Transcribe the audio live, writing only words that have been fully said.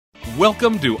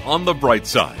Welcome to On the Bright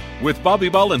Side with Bobby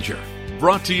Bollinger,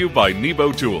 brought to you by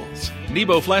Nebo Tools.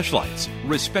 Nebo flashlights,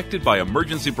 respected by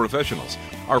emergency professionals,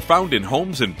 are found in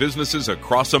homes and businesses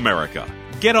across America.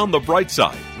 Get on the bright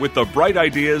side with the bright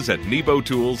ideas at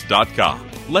nebotools.com.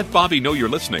 Let Bobby know you're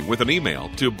listening with an email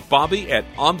to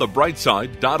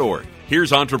bobby@onthebrightside.org.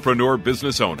 Here's entrepreneur,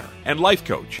 business owner, and life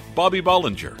coach Bobby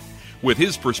Bollinger with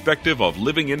his perspective of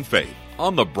living in faith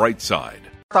on the bright side.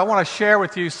 I want to share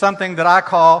with you something that I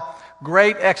call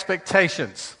great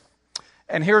expectations.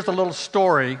 And here's a little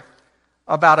story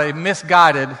about a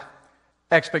misguided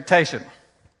expectation.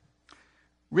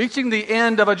 Reaching the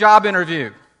end of a job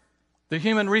interview, the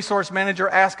human resource manager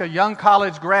asked a young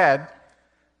college grad,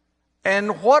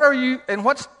 and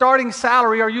what starting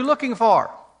salary are you looking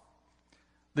for?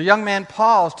 The young man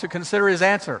paused to consider his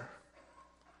answer.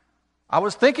 I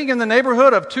was thinking in the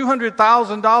neighborhood of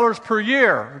 $200,000 per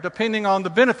year, depending on the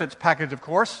benefits package, of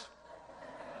course.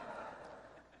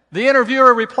 The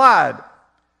interviewer replied,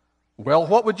 well,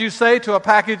 what would you say to a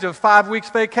package of 5 weeks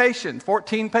vacation,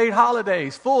 14 paid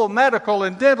holidays, full medical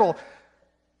and dental,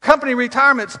 company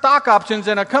retirement, stock options,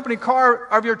 and a company car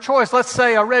of your choice, let's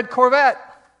say a red Corvette?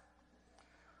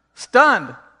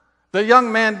 Stunned, the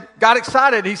young man got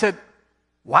excited. He said,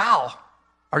 wow,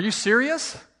 are you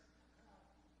serious?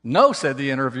 No, said the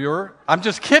interviewer, I'm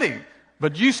just kidding,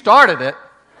 but you started it.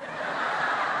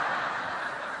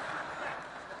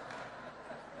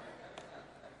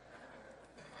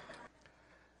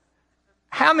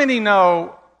 How many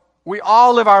know we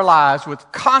all live our lives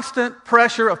with constant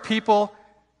pressure of people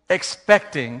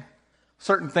expecting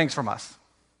certain things from us?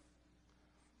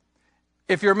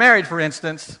 If you're married, for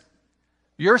instance,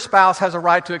 your spouse has a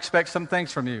right to expect some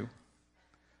things from you,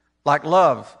 like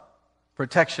love,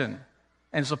 protection,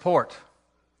 and support,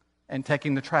 and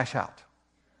taking the trash out.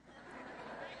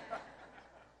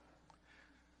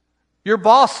 Your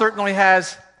boss certainly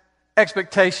has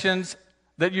expectations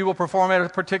that you will perform at a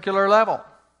particular level.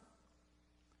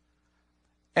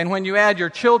 And when you add your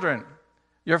children,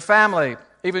 your family,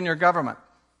 even your government,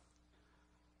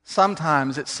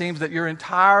 sometimes it seems that your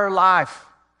entire life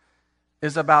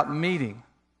is about meeting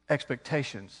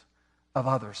expectations of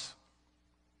others.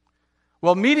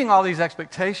 Well, meeting all these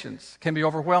expectations can be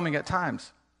overwhelming at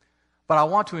times, but I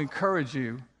want to encourage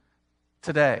you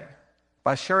today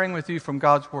by sharing with you from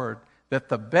God's Word that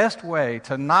the best way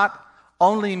to not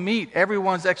only meet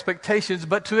everyone's expectations,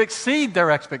 but to exceed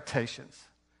their expectations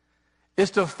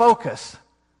is to focus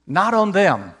not on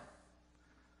them,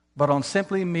 but on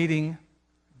simply meeting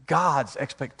God's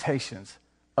expectations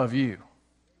of you.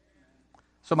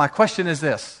 So my question is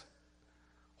this: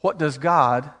 what does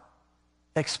God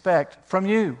expect from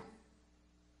you?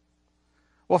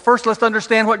 Well, first let's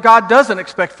understand what God doesn't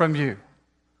expect from you.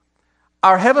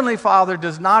 Our Heavenly Father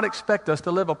does not expect us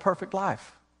to live a perfect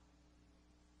life.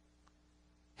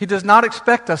 He does not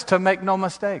expect us to make no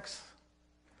mistakes.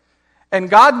 And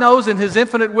God knows in His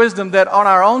infinite wisdom that on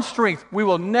our own strength, we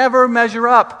will never measure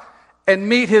up and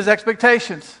meet His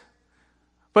expectations.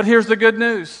 But here's the good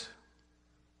news.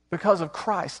 Because of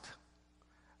Christ,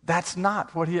 that's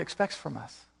not what He expects from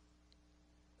us.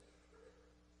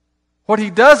 What He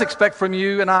does expect from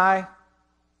you and I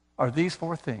are these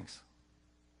 4 things.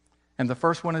 And the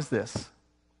first one is this: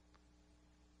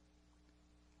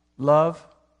 love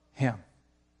Him.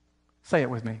 Say it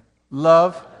with me.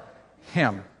 Love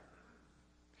Him.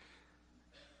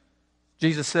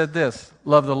 Jesus said this: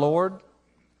 love the Lord,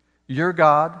 your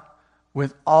God,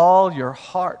 with all your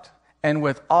heart, and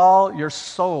with all your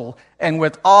soul, and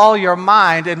with all your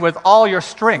mind, and with all your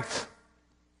strength.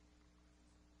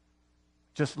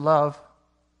 Just love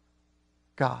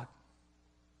God.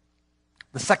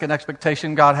 The second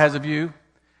expectation God has of you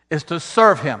is to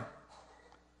serve Him.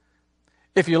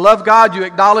 If you love God, you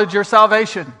acknowledge your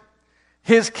salvation,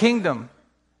 His kingdom,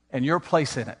 and your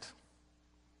place in it.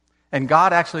 And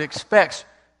God actually expects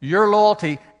your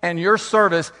loyalty and your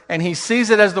service, and He sees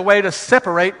it as the way to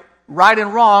separate right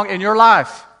and wrong in your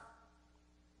life.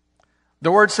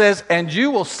 The Word says, and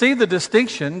you will see the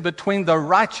distinction between the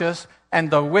righteous and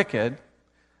the wicked,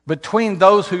 between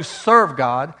those who serve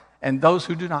God and those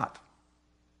who do not.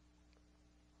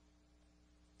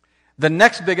 The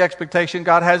next big expectation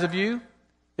God has of you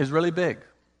is really big.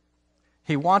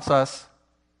 He wants us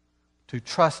to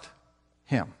trust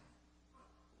Him.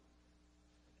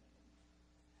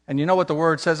 And you know what the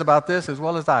Word says about this as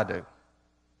well as I do.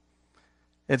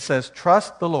 It says,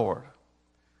 trust the Lord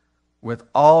with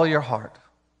all your heart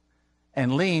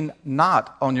and lean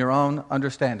not on your own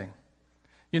understanding.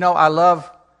 You know, I love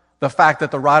the fact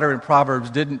that the writer in Proverbs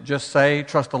didn't just say,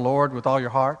 trust the Lord with all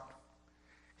your heart.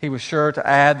 He was sure to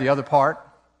add the other part,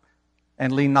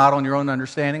 and lean not on your own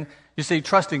understanding. You You see,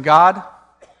 trusting God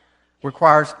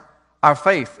requires our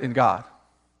faith in God,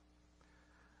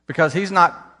 because He's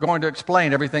not going to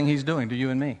explain everything He's doing to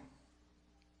you and me.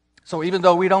 So even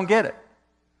though we don't get it,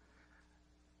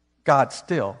 God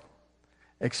still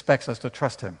expects us to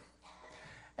trust Him.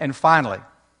 And finally,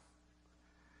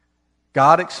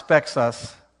 God expects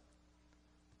us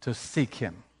to seek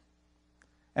Him.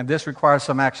 And this requires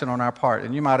some action on our part.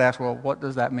 And you might ask, well, what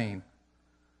does that mean,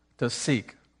 to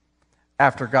seek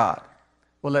after God?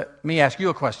 Well, let me ask you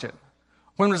a question.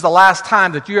 When was the last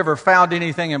time that you ever found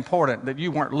anything important that you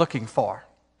weren't looking for?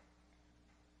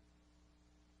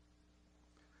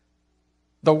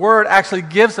 The Word actually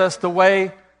gives us the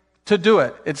way to do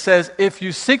it. It says, if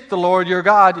you seek the Lord your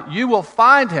God, you will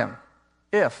find Him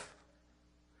if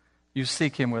you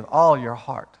seek Him with all your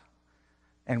heart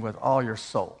and with all your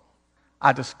soul.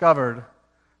 I discovered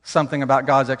something about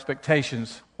God's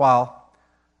expectations while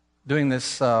doing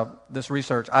this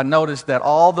research. I noticed that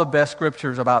all the best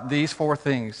scriptures about these four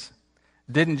things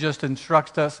didn't just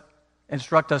instruct us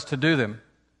to do them,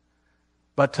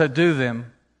 but to do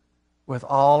them with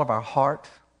all of our heart,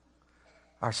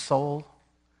 our soul,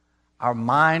 our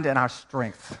mind, and our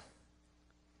strength.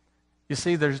 You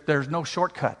see, there's no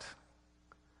shortcut.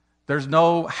 There's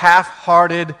no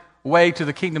half-hearted way to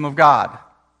the kingdom of God.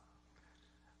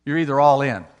 You're either all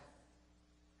in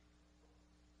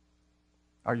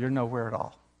or you're nowhere at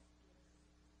all.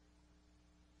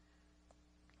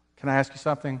 Can I ask you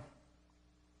something?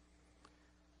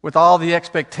 With all the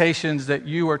expectations that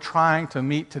you are trying to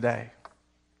meet today,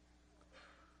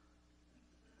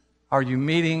 are you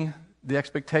meeting the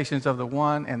expectations of the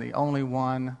one and the only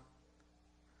one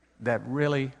that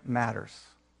really matters?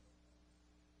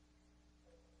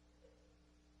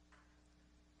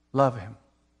 Love Him.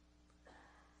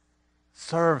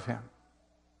 Serve Him.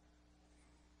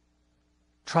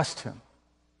 Trust Him.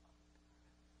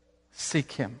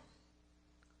 Seek Him.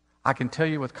 I can tell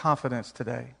you with confidence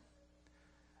today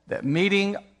that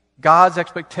meeting God's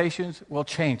expectations will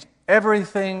change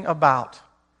everything about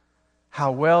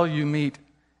how well you meet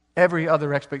every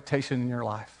other expectation in your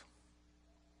life.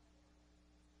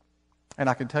 And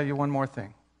I can tell you one more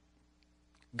thing.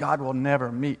 God will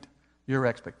never meet your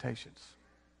expectations,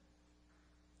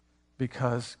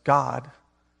 because God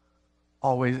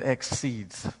always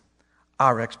exceeds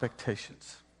our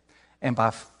expectations. And by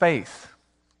faith,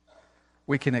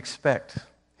 we can expect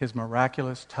His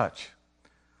miraculous touch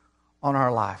on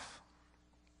our life.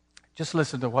 Just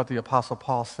listen to what the Apostle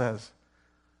Paul says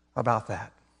about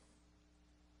that.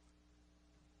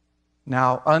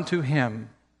 Now unto Him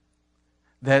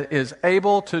that is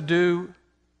able to do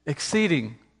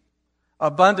exceeding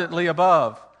abundantly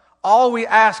above all we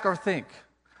ask or think,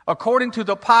 according to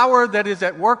the power that is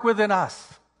at work within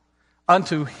us,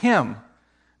 unto Him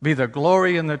be the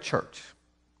glory in the church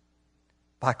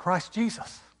by Christ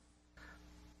Jesus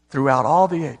throughout all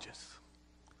the ages,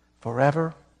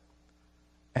 forever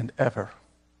and ever.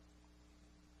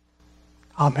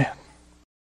 Amen.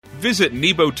 Visit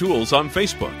Nebo Tools on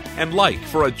Facebook and like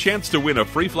for a chance to win a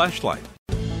free flashlight.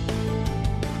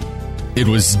 It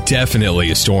was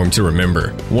definitely a storm to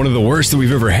remember. One of the worst that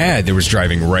we've ever had. There was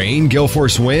driving rain, gale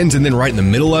force winds, and then right in the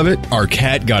middle of it, our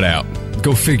cat got out.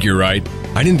 Go figure, right?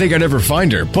 I didn't think I'd ever find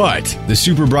her, but the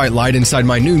super bright light inside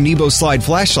my new Nebo Slide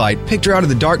flashlight picked her out of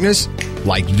the darkness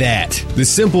like that. The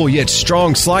simple yet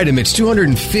strong slide emits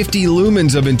 250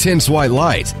 lumens of intense white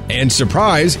light. And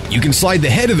surprise, you can slide the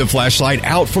head of the flashlight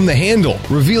out from the handle,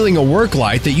 revealing a work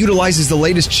light that utilizes the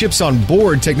latest chips on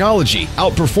board technology,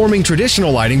 outperforming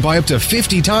traditional lighting by up to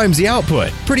 50 times the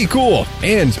output. Pretty cool,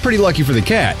 and pretty lucky for the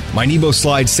cat. My Nebo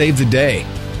Slide saved the day.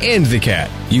 And the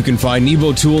cat. You can find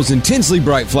Nebo Tools' intensely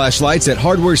bright flashlights at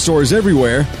hardware stores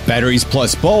everywhere, batteries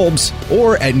plus bulbs,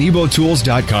 or at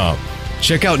nebotools.com.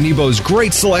 Check out Nebo's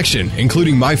great selection,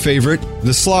 including my favorite,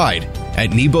 the Slide,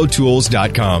 at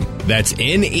nebotools.com. That's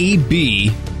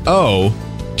Nebo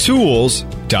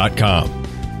tools.com.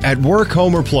 At work,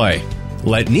 home, or play,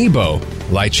 let Nebo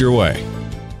light your way.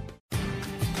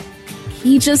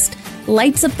 He just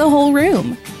lights up the whole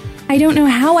room. I don't know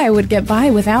how I would get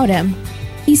by without him.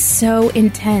 He's so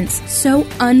intense, so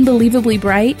unbelievably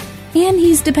bright, and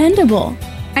he's dependable.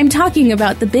 I'm talking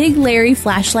about the Big Larry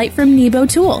flashlight from Nebo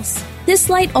Tools. This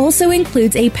light also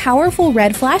includes a powerful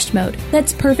red flash mode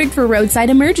that's perfect for roadside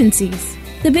emergencies.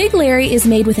 The Big Larry is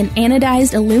made with an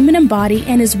anodized aluminum body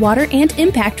and is water and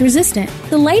impact resistant.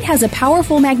 The light has a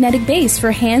powerful magnetic base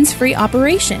for hands-free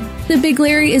operation. The Big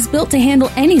Larry is built to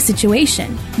handle any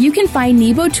situation. You can find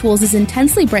Nebo Tools'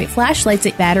 intensely bright flashlights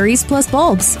at batteries plus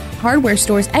bulbs, hardware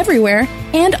stores everywhere,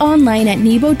 and online at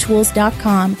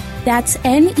nebotools.com. That's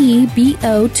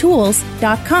NEBO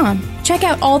Tools.com. Check Check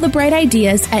out all the bright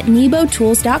ideas at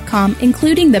nebotools.com,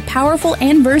 including the powerful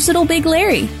and versatile Big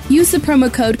Larry. Use the promo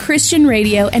code Christian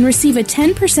Radio and receive a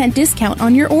 10% discount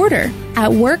on your order. At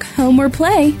work, home, or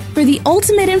play, for the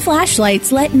ultimate in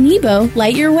flashlights, let Nebo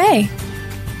light your way.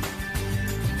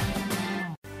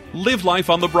 Live life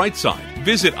on the bright side.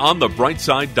 Visit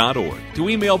onthebrightside.org to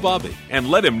email Bobby and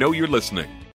let him know you're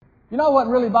listening. You know what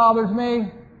really bothers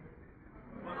me?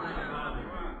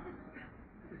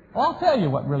 Well, I'll tell you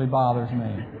what really bothers me.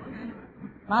 And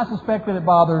I suspect that it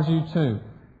bothers you too.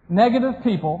 Negative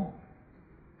people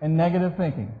and negative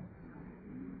thinking.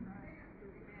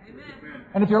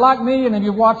 And if you're like me and if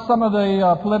you've watched some of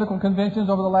the political conventions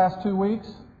over the last 2 weeks,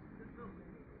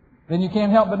 then you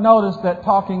can't help but notice that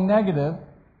talking negative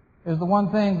is the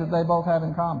one thing that they both have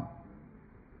in common.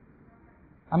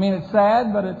 I mean, it's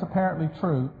sad, but it's apparently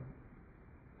true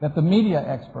that the media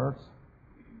experts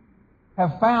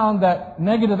have found that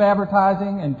negative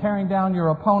advertising and tearing down your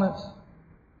opponents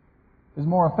is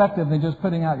more effective than just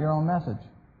putting out your own message.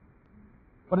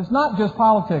 But it's not just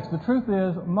politics. The truth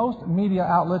is, most media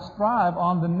outlets thrive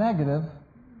on the negative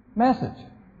message.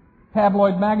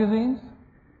 Tabloid magazines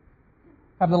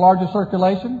have the largest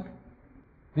circulation.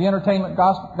 The entertainment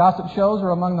gossip shows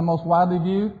are among the most widely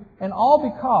viewed, and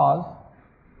all because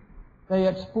they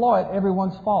exploit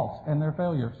everyone's faults and their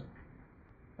failures.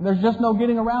 And there's just no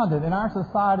getting around it in our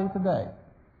society today.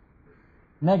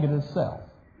 Negative sells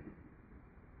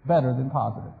better than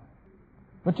positive.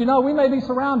 But you know, we may be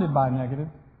surrounded by negative,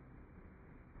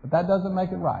 but that doesn't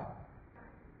make it right.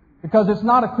 Because it's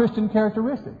not a Christian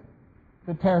characteristic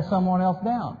to tear someone else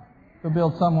down, to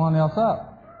build someone else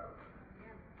up.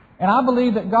 And I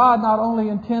believe that God not only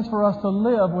intends for us to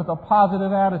live with a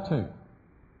positive attitude,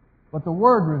 but the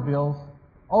Word reveals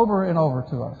over and over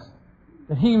to us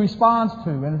that He responds to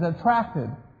and is attracted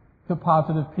to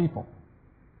positive people.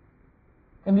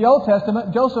 In the Old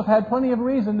Testament, Joseph had plenty of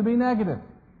reason to be negative.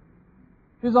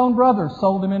 His own brothers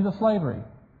sold him into slavery.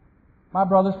 My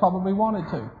brothers probably wanted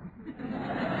to.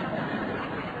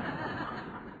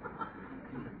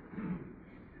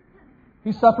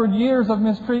 He suffered years of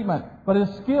mistreatment, but his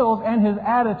skills and his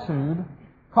attitude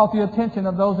caught the attention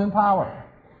of those in power.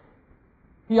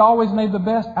 He always made the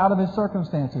best out of his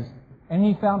circumstances, and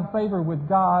he found favor with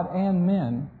God and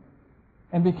men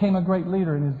and became a great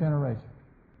leader in his generation.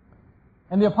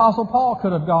 And the Apostle Paul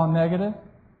could have gone negative.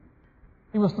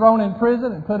 He was thrown in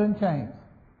prison and put in chains.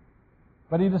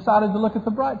 But he decided to look at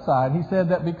the bright side. He said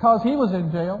that because he was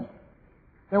in jail,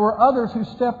 there were others who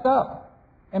stepped up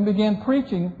and began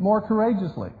preaching more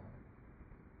courageously.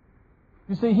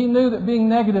 You see, he knew that being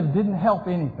negative didn't help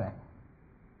anything.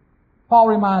 Paul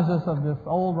reminds us of this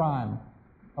old rhyme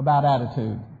about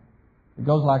attitude. It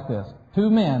goes like this. 2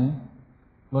 men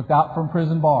looked out from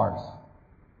prison bars.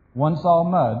 One saw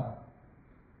mud,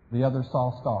 the other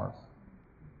saw stars.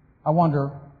 I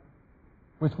wonder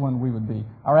which one we would be.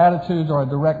 Our attitudes are a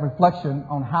direct reflection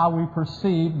on how we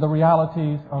perceive the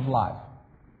realities of life.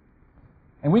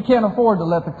 And we can't afford to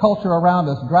let the culture around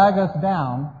us drag us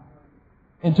down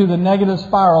into the negative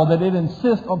spiral that it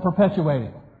insists on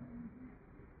perpetuating.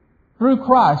 Through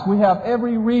Christ, we have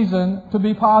every reason to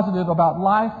be positive about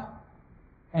life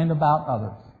and about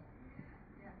others.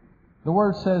 The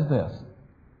Word says this,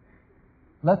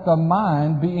 "Let the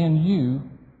mind be in you,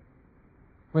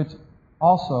 which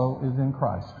also is in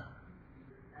Christ."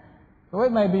 So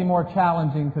it may be more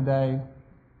challenging today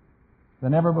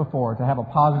than ever before to have a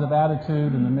positive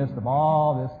attitude in the midst of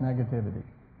all this negativity.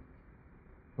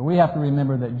 But we have to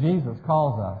remember that Jesus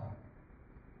calls us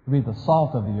to be the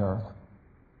salt of the earth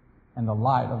and the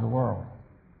light of the world.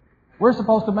 We're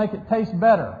supposed to make it taste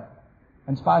better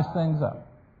and spice things up.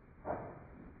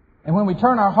 And when we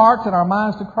turn our hearts and our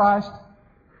minds to Christ,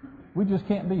 we just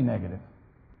can't be negative.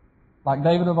 Like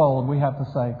David of old, we have to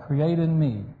say, "Create in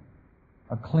me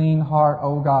a clean heart,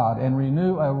 O God, and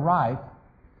renew a right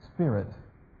spirit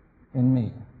in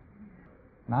me."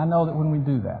 And I know that when we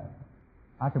do that,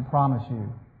 I can promise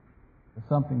you that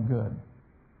something good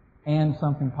and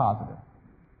something positive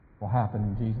will happen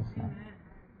in Jesus' name.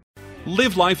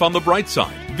 Live life on the bright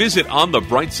side. Visit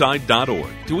onthebrightside.org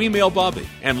to email Bobby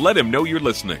and let him know you're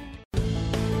listening.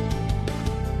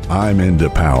 I'm into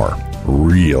power,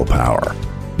 real power.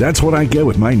 That's what I get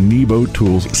with my Nebo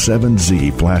Tools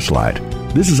 7Z flashlight.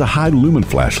 This is a high lumen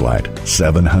flashlight,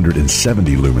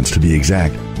 770 lumens to be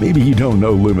exact, Maybe you don't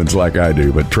know lumens like I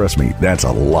do, but trust me, that's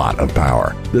a lot of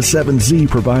power. The 7Z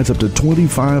provides up to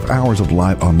 25 hours of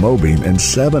light on low beam and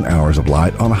 7 hours of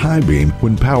light on high beam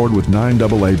when powered with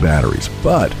 9AA batteries.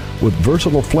 But with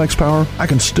versatile flex power, I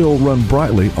can still run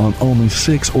brightly on only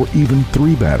 6 or even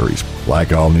 3 batteries.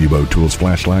 Like all Nebo Tools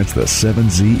flashlights, the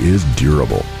 7Z is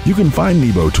durable. You can find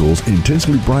Nebo Tools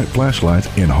intensely bright flashlights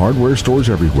in hardware stores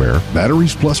everywhere,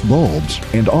 batteries plus bulbs,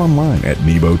 and online at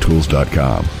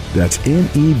nebotools.com. That's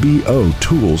NEBO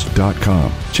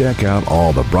Tools.com. Check out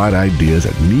all the bright ideas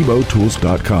at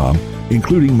nebotools.com,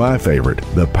 including my favorite,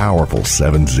 the powerful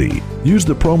 7Z. Use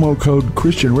the promo code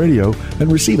Christian Radio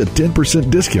and receive a 10%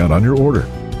 discount on your order.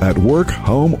 At work,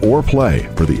 home, or play,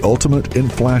 for the ultimate in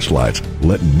flashlights,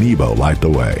 let Nebo light the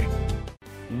way.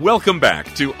 Welcome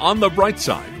back to On the Bright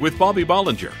Side with Bobby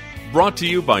Bollinger, brought to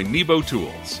you by Nebo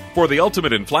Tools. For the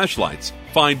ultimate in flashlights,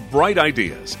 find bright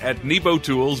ideas at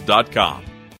nebotools.com.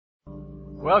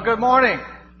 Well, good morning.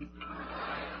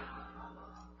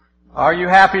 Are you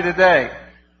happy today?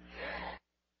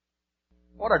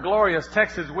 What a glorious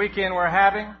Texas weekend we're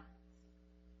having.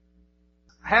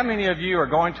 How many of you are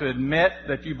going to admit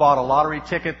that you bought a lottery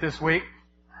ticket this week?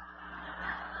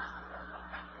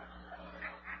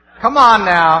 Come on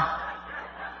now.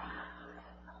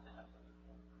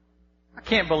 I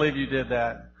can't believe you did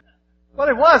that. Well,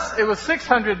 it was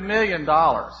 $600 million.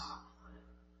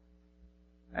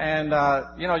 And,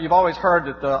 you've always heard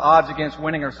that the odds against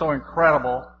winning are so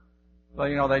incredible. But,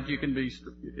 that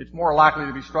it's more likely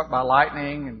to be struck by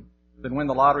lightning than win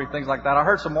the lottery, things like that. I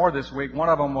heard some more this week. One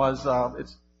of them was,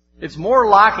 it's more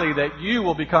likely that you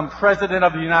will become President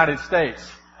of the United States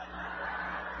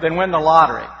than win the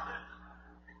lottery.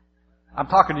 I'm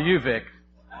talking to you, Vic.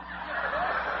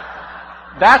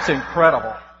 That's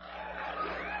incredible.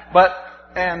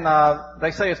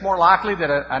 They say it's more likely that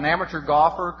an amateur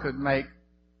golfer could make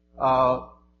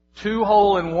 2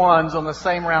 hole-in-ones on the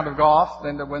same round of golf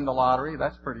than to win the lottery.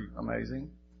 That's pretty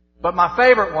amazing. But my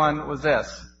favorite one was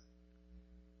this.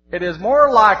 It is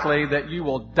more likely that you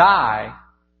will die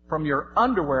from your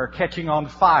underwear catching on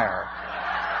fire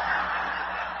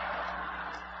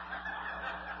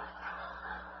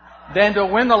than to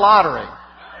win the lottery.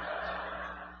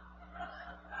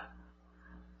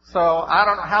 So I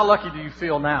don't know, how lucky do you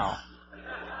feel now?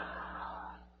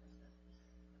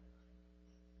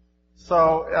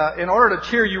 So in order to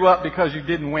cheer you up because you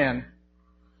didn't win,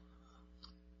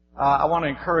 I want to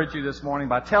encourage you this morning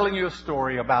by telling you a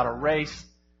story about a race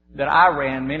that I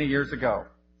ran many years ago.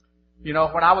 When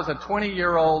I was a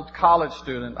 20-year-old college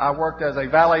student, I worked as a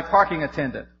valet parking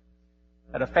attendant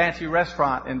at a fancy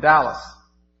restaurant in Dallas.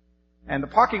 And the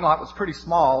parking lot was pretty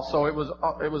small, so it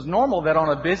was normal that on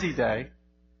a busy day,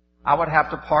 I would have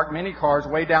to park many cars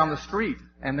way down the street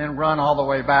and then run all the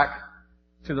way back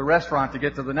to the restaurant to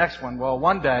get to the next one. Well,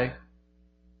 one day,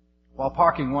 while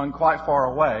parking one quite far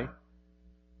away,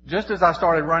 just as I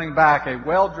started running back, a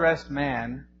well-dressed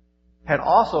man had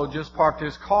also just parked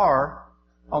his car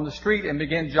on the street and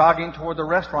began jogging toward the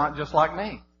restaurant just like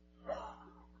me.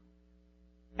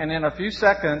 And in a few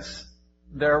seconds,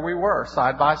 there we were,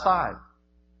 side by side,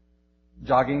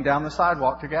 jogging down the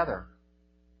sidewalk together.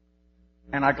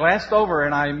 And I glanced over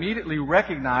and I immediately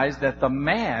recognized that the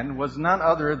man was none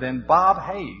other than Bob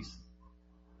Hayes,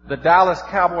 the Dallas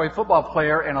Cowboy football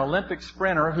player and Olympic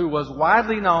sprinter who was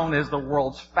widely known as the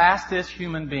world's fastest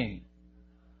human being.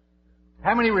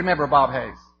 How many remember Bob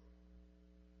Hayes?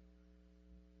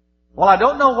 Well, I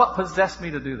don't know what possessed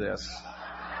me to do this.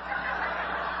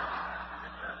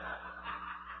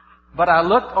 But I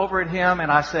looked over at him and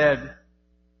I said,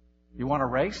 "You want to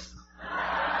race?"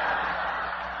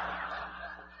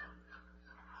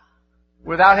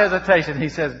 Without hesitation, he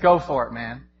says, "Go for it,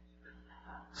 man."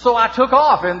 So I took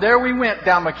off, and there we went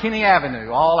down McKinney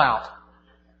Avenue, all out.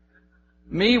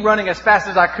 Me running as fast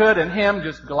as I could, and him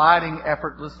just gliding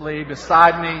effortlessly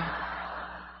beside me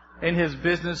in his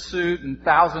business suit and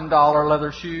 $1,000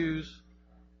 leather shoes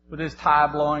with his tie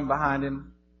blowing behind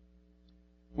him.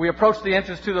 We approached the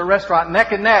entrance to the restaurant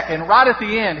neck and neck, and right at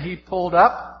the end, he pulled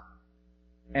up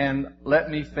and let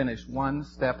me finish one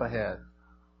step ahead.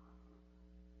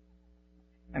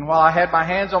 And while I had my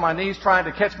hands on my knees trying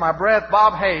to catch my breath,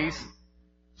 Bob Hayes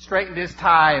straightened his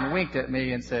tie and winked at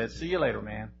me and said, "See you later,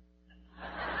 man."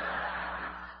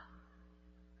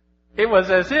 It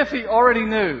was as if he already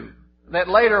knew that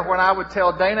later when I would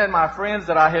tell Dana and my friends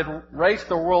that I had raced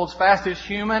the world's fastest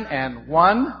human and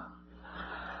won,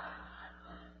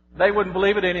 they wouldn't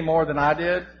believe it any more than I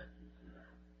did,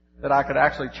 that I could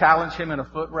actually challenge him in a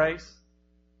foot race.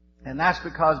 And that's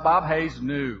because Bob Hayes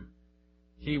knew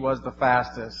he was the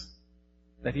fastest,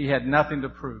 that he had nothing to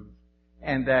prove.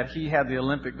 and that he had the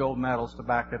Olympic gold medals to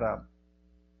back it up.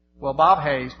 Well, Bob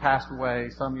Hayes passed away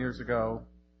some years ago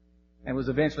and was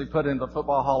eventually put into the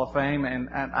Football Hall of Fame, and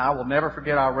I will never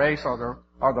forget our race or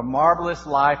the marvelous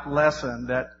life lesson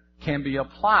that can be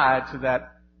applied to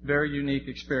that very unique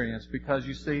experience, because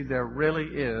you see, there really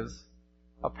is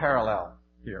a parallel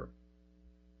here.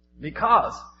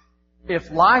 Because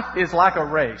if life is like a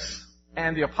race,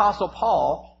 and the Apostle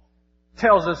Paul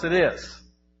tells us it is,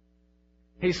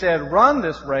 he said, run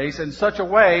this race in such a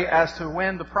way as to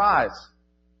win the prize.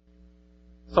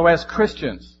 So as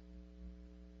Christians,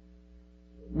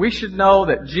 we should know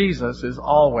that Jesus is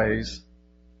always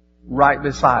right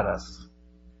beside us.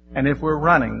 And if we're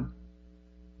running,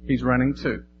 He's running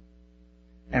too.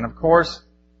 And of course,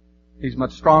 He's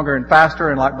much stronger and faster,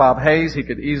 and like Bob Hayes, He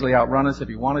could easily outrun us if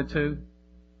He wanted to.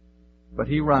 But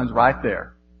He runs right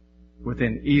there,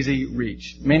 within easy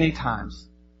reach, many times,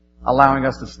 allowing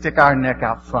us to stick our neck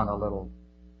out front a little,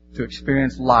 to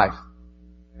experience life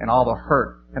and all the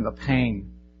hurt and the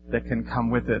pain that can come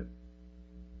with it.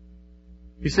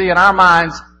 You see, in our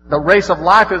minds, the race of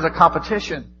life is a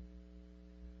competition.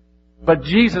 But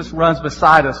Jesus runs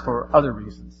beside us for other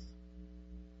reasons.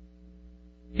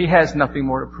 He has nothing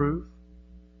more to prove.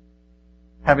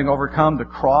 Having overcome the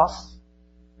cross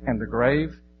and the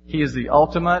grave, He is the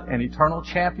ultimate and eternal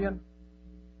champion.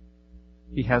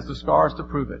 He has the scars to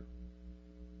prove it.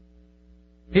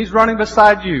 He's running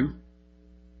beside you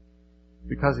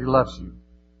because He loves you.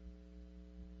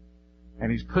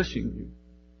 And He's pushing you.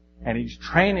 And He's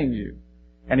training you.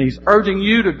 And He's urging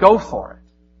you to go for it.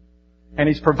 And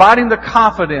He's providing the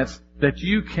confidence that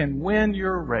you can win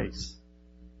your race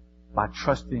by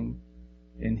trusting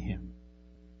in Him.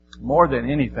 More than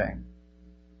anything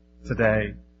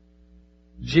today,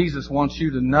 Jesus wants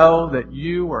you to know that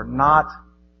you are not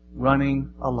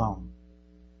running alone.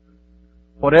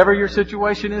 Whatever your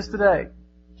situation is today,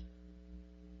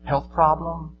 health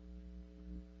problem,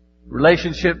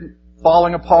 relationship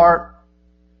falling apart,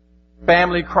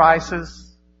 family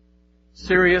crisis,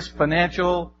 serious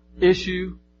financial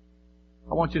issue,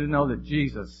 I want you to know that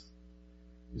Jesus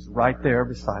is right there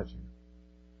beside you.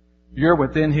 You're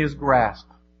within His grasp.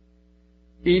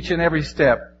 Each and every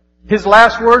step. His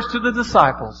last words to the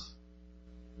disciples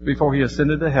before He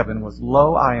ascended to heaven was,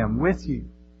 "Lo, I am with you.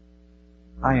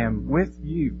 I am with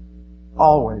you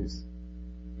always,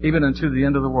 even unto the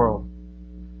end of the world."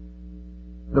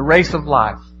 The race of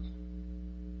life.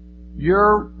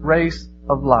 Your race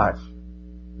of life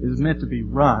is meant to be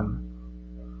run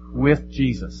with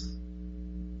Jesus.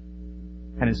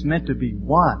 And it's meant to be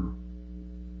won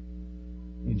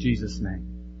in Jesus' name.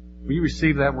 Will you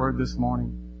receive that word this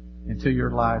morning into your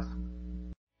life?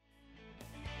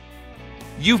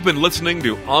 You've been listening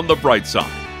to On the Bright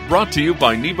Side, brought to you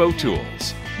by Nebo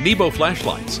Tools. Nebo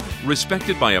flashlights,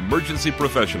 respected by emergency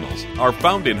professionals, are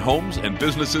found in homes and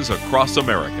businesses across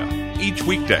America. Each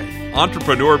weekday,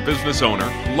 entrepreneur, business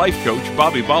owner, life coach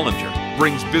Bobby Bollinger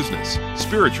brings business,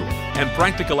 spiritual, and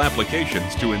practical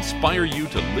applications to inspire you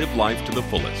to live life to the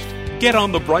fullest. Get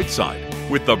on the bright side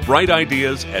with the bright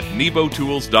ideas at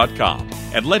nebotools.com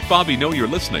and let Bobby know you're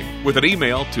listening with an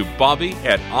email to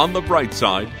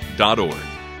bobby@onthebrightside.org.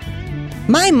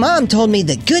 My mom told me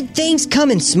that good things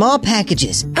come in small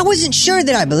packages. I wasn't sure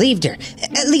that I believed her.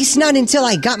 At least not until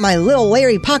I got my Little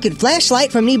Larry pocket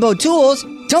flashlight from Nebo Tools.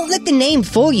 Don't let the name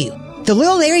fool you. The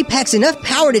Little Larry packs enough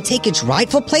power to take its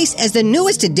rightful place as the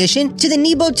newest addition to the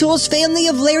Nebo Tools family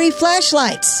of Larry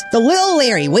flashlights. The Little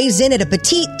Larry weighs in at a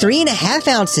petite 3.5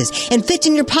 ounces and fits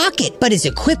in your pocket, but is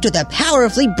equipped with a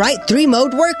powerfully bright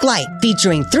 3-mode work light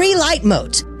featuring 3 light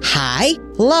modes: high,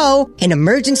 low, and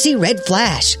emergency red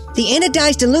flash. The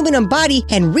anodized aluminum body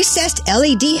and recessed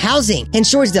LED housing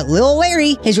ensures that Little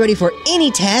Larry is ready for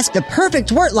any task the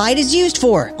perfect work light is used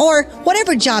for, or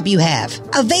whatever job you have.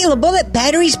 Available at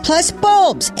Batteries Plus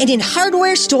Bulbs and in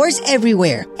hardware stores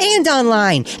everywhere, and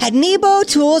online at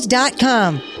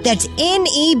nebotools.com. That's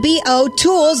NEBO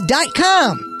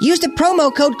Tools.com. Use the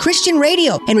promo code Christian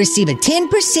Radio and receive a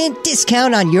 10%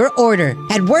 discount on your order.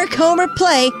 At work, home, or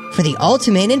play, for the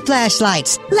ultimate in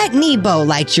flashlights, let Nebo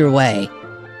light your way.